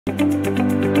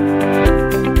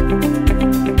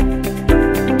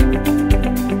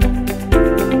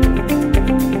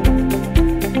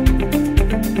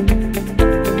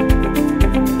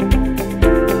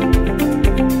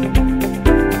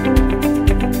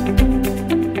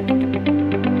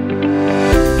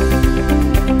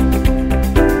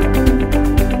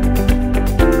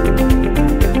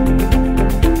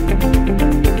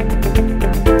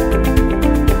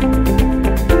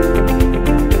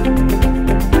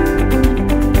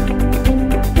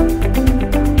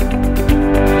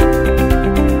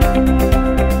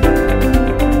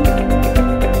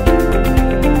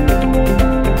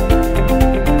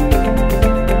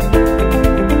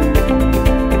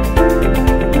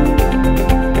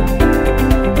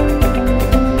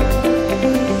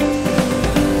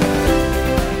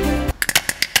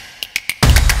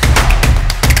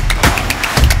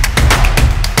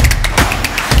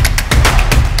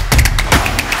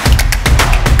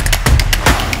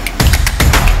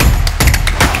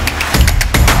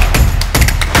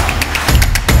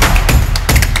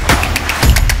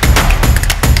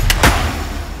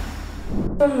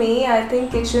For me, I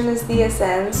think kitchen is the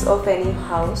essence of any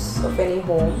house, of any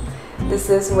home. This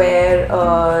is where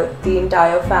the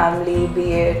entire family,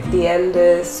 be it the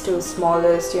eldest to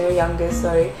smallest, youngest,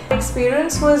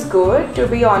 Experience was good, to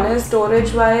be honest.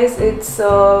 Storage wise, it's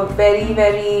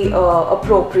very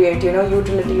appropriate,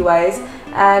 utility wise.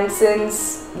 And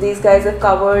since these guys have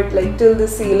covered like till the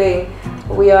ceiling,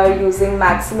 we are using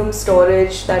maximum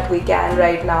storage that we can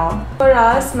right now. For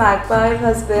us, Magppie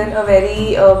has been a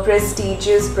very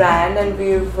prestigious brand, and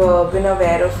we've been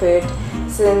aware of it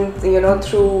since,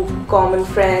 through common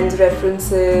friends,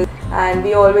 references, and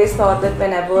we always thought that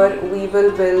whenever we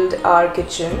will build our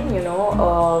kitchen,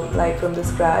 like from the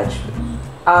scratch,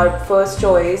 our first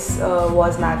choice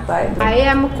was Magppie. I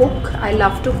am a cook. I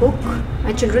love to cook.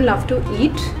 My children love to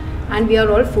eat, and we are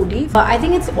all foodies. I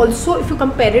think it's also, if you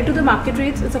compare it to the market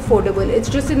rates, it's affordable. It's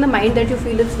just in the mind that you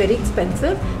feel it's very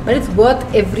expensive, but it's worth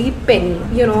every penny.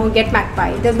 Get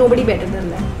Magppie. There's nobody better than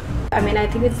them. I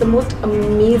think it's the most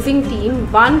amazing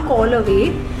team. One call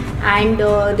away, and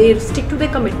they stick to their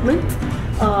commitments.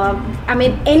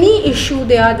 Any issue,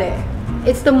 they are there.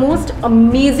 It's the most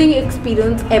amazing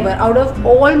experience ever. Out of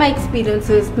all my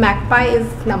experiences, Magppie is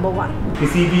 #1.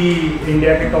 किसी भी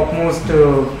India के top most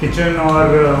kitchen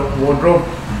और wardrobe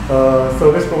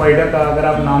service provider का अगर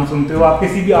आप नाम सुनते हो, आप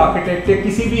किसी भी आर्किटेक्ट या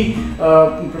किसी भी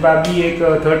प्रोबेबली एक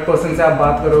थर्ड पर्सन से आप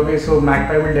बात करोगे, सो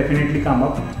Magppie will definitely come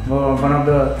up, one of the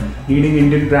leading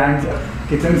Indian brands.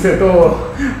 Kitchen से तो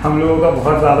हम लोगों का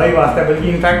बहुत ज़्यादा ही वास्ता है, बल्कि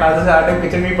इनफैक्ट आधे से आधे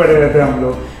किचन में ही पड़े रहते हैं हम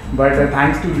लोग। But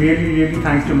thanks to really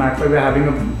thanks to Magppie, we're having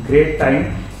a great time,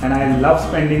 and I love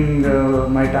spending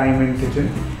my time in kitchen,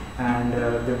 and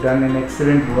they've done an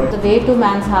excellent work. The way to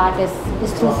man's heart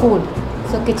is through food.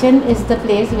 So kitchen is the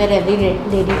place where every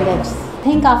lady lives. I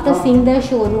think after seeing their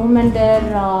showroom and their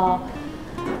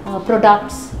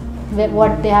products,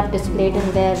 what they have displayed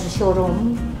in their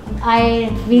showroom,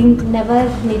 we never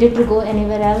needed to go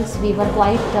anywhere else. We were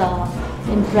quite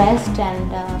impressed,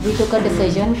 and we took a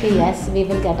decision that yes, we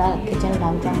will get our kitchen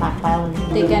done from Magppie only.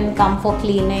 They can come for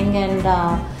cleaning and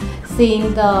seeing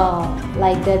the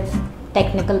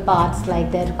technical parts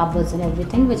like their cupboards and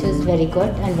everything, which is very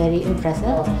good and very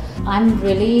impressive. I'm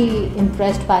really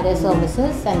impressed by their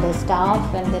services and their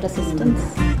staff and their assistants.